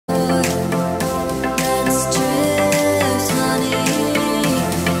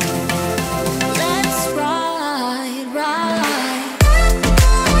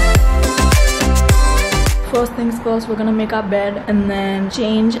First we're gonna make our bed and then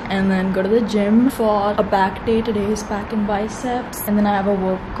change and then go to the gym for a back day. Today is back and biceps, and then I have a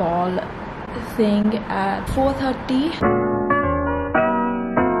work call thing at 4:30.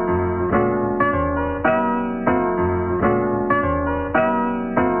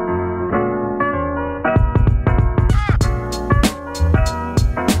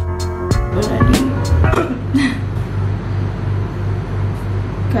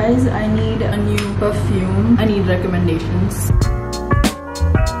 Guys, I need a new perfume. I need recommendations.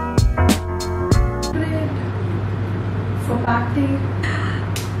 Great. For back day.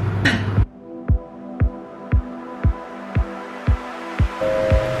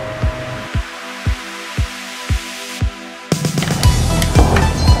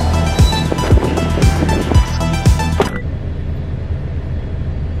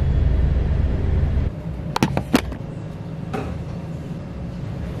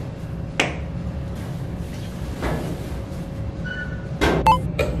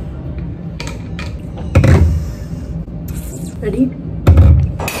 Ready?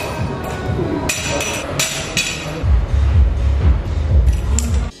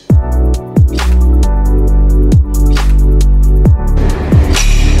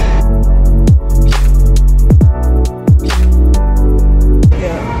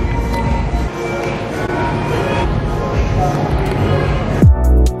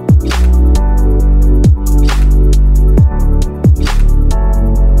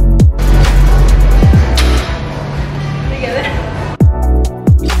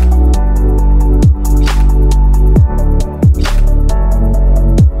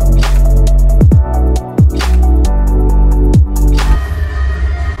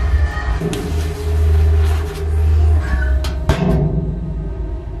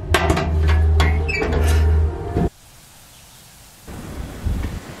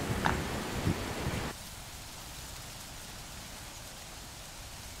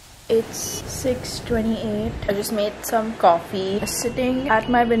 It's 6:28. I just made some coffee. Sitting at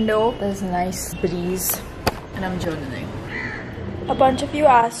my window, there's a nice breeze and I'm journaling. A bunch of you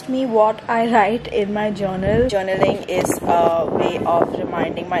asked me what I write in my journal. Journaling is a way of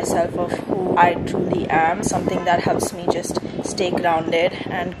reminding myself of who I truly am, something that helps me just stay grounded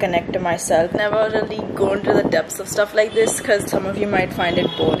and connect to myself. Never really go into the depths of stuff like this because some of you might find it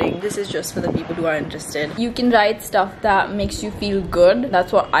boring. This is just for the people who are interested. You can write stuff that makes you feel good.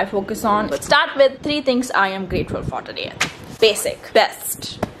 That's what I focus on. But start with 3 things I am grateful for today. Basic,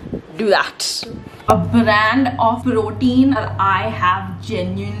 best, do that. A brand of protein that I have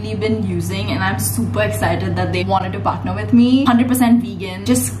genuinely been using, and I'm super excited that they wanted to partner with me. 100% vegan,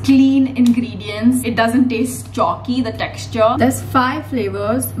 just clean ingredients. It doesn't taste chalky, the texture. There's 5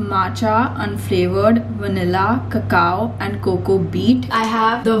 flavors: matcha, unflavored, vanilla, cacao, and cocoa beet. I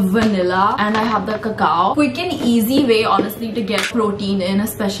have the vanilla and I have the cacao. Quick and easy way, honestly, to get protein in,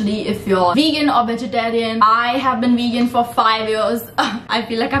 especially if you're vegan or vegetarian. I have been vegan for 5 years. I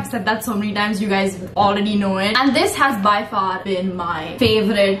feel like I've said that so many times, you guys already know it. And this has by far been my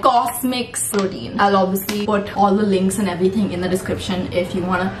favorite CosMix protein. I'll obviously put all the links and everything in the description if you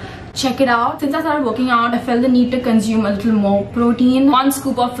wanna check it out. Since I started working out, I felt the need to consume a little more protein. 1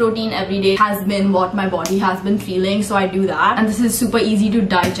 scoop of protein every day has been what my body has been feeling, so I do that. And this is super easy to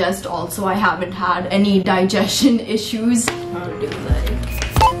digest also. I haven't had any digestion issues. I'll do like...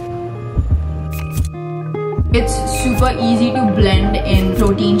 It's super easy to blend in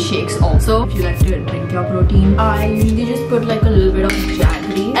protein shakes also. If you like to drink your protein, I usually just put like a little bit of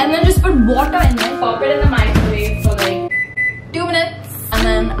jaggery and then just put water in it, pop it in the microwave for like 2 minutes, and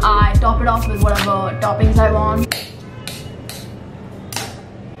then I top it off with whatever toppings I want.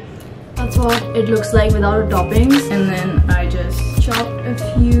 That's what it looks like without toppings. And then I just chopped a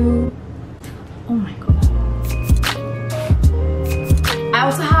few. Oh my god. I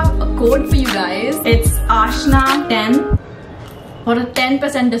also have a code for you guys. It's Ashana 10 for a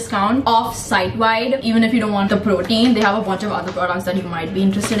 10% discount off site-wide. Even if you don't want the protein, they have a bunch of other products that you might be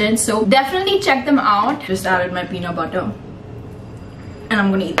interested in, so definitely check them out. Just added my peanut butter and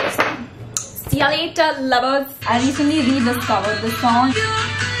I'm gonna eat this. See ya later, lovers. I recently rediscovered this song.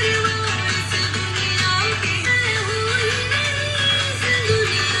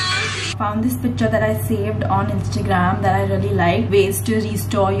 Found this picture that I saved on Instagram that I really like. Ways to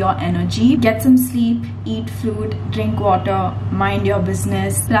restore your energy. Get some sleep, eat fruit, drink water, mind your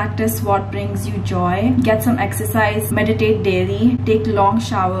business, practice what brings you joy, get some exercise, meditate daily, take long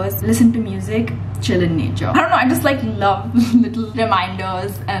showers, listen to music, chill in nature. I don't know, I just like love little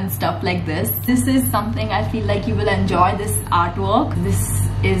reminders and stuff like this. This is something I feel like you will enjoy, this artwork. This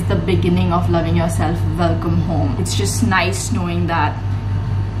is the beginning of loving yourself. Welcome home. It's just nice knowing that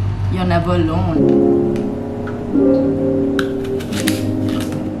you're never alone. To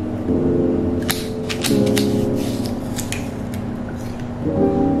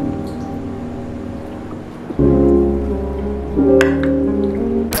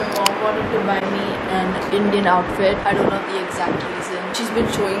buy me an Indian outfit. I don't know the exact reason. She's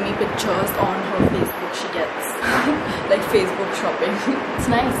been showing me pictures on her Facebook. She gets like Facebook shopping. It's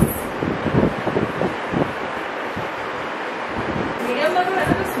nice. Medium level है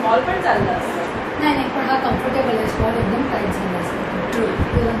तो small पर चल रहा है. नहीं पर हाँ comfortable है small एकदम tight चल रहा है. True.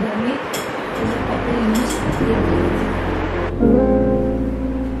 तो अंदर में कपड़े use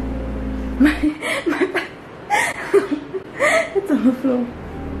It's on the floor.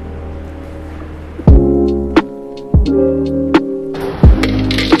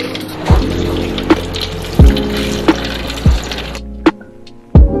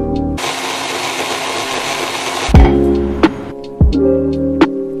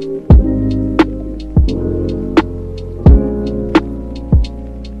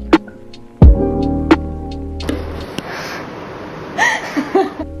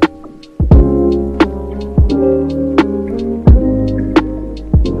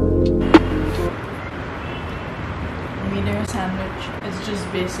 Sandwich is just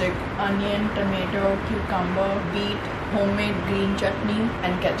basic onion, tomato, cucumber, beet, homemade green chutney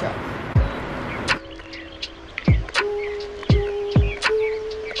and ketchup.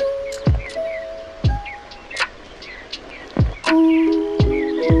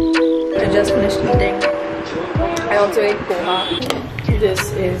 I just finished eating. I also ate poha. This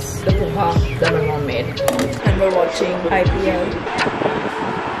is the poha that my mom made and we're watching IPL.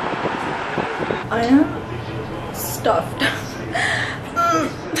 I am stuffed.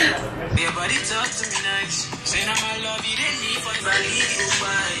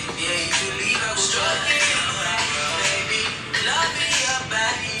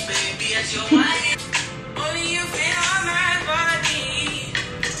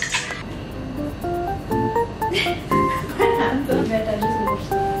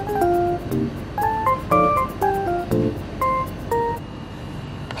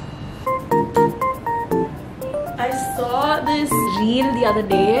 I saw this reel the other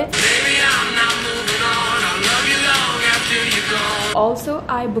day. Also,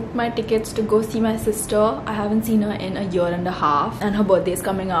 I booked my tickets to go see my sister. I haven't seen her in a year and a half and her birthday is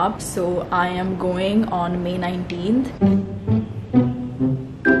coming up, so I am going on May 19th.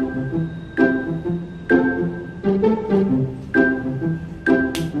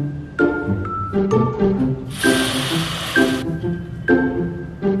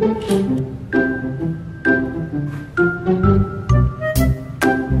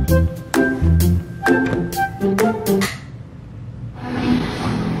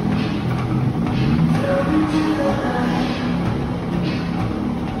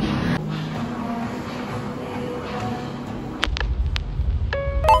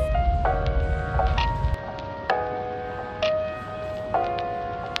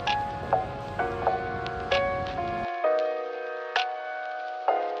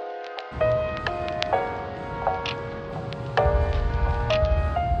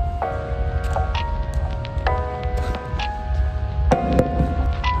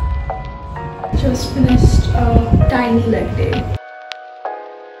 Just finished a tiny leg day.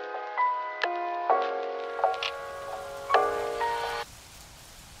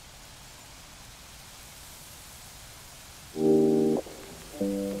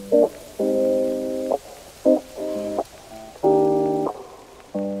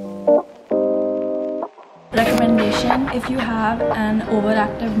 Recommendation: if you have an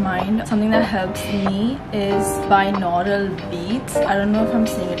overactive mind, something that helps me is binaural beats. I don't know if I'm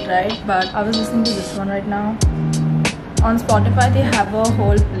saying it right, but I was listening to this one right now. On Spotify they have a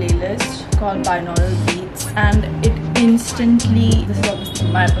whole playlist called binaural beats and it instantly, this is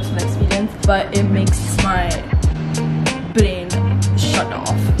obviously my personal experience, but it makes my brain shut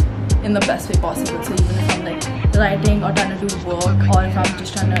off in the best way possible. So even if I'm like writing or trying to do work, or if I'm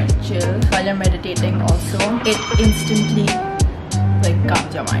just trying to chill while I'm meditating also, it instantly like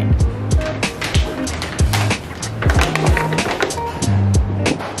calms your mind.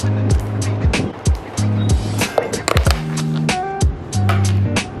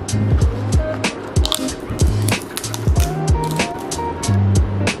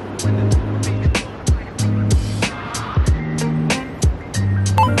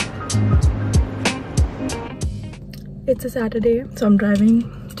 It's a Saturday, so I'm driving.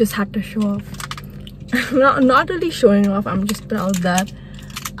 Just had to show off. not really showing off, I'm just proud that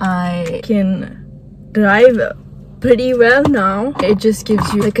I can drive pretty well now. It just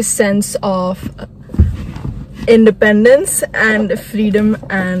gives you like a sense of independence and freedom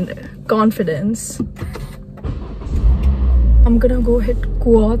and confidence. I'm gonna go hit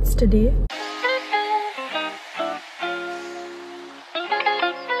quads today.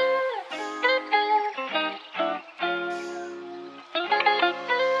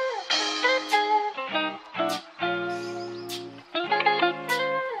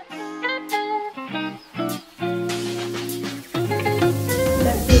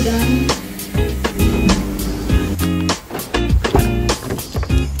 That's it done.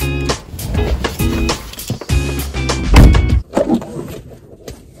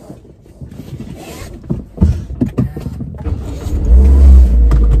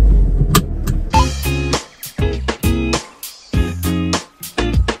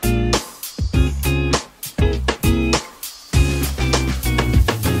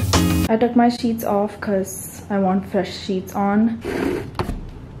 I took my sheets off because I want fresh sheets on.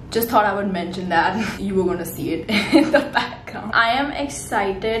 Just thought I would mention that. You were gonna see it in the background. I am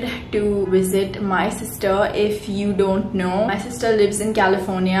excited to visit my sister. If you don't know, my sister lives in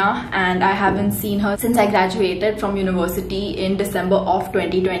California and I haven't seen her since I graduated from university in December of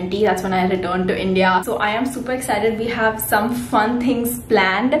 2020. That's when I returned to India. So I am super excited. We have some fun things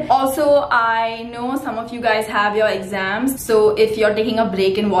planned. Also, I know some of you guys have your exams. So if you're taking a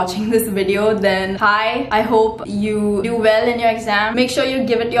break and watching this video, then hi. I hope you do well in your exam. Make sure you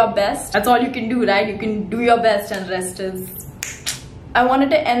give it your best. That's all you can do, right? You can do your best and rest is... I wanted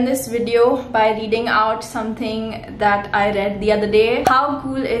to end this video by reading out something that I read the other day. How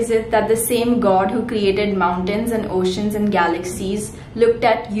cool is it that the same God who created mountains and oceans and galaxies looked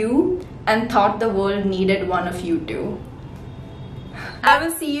at you and thought the world needed one of you too? I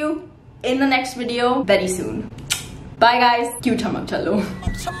will see you in the next video very soon. Bye guys. Cute chamak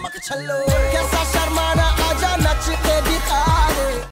chalo.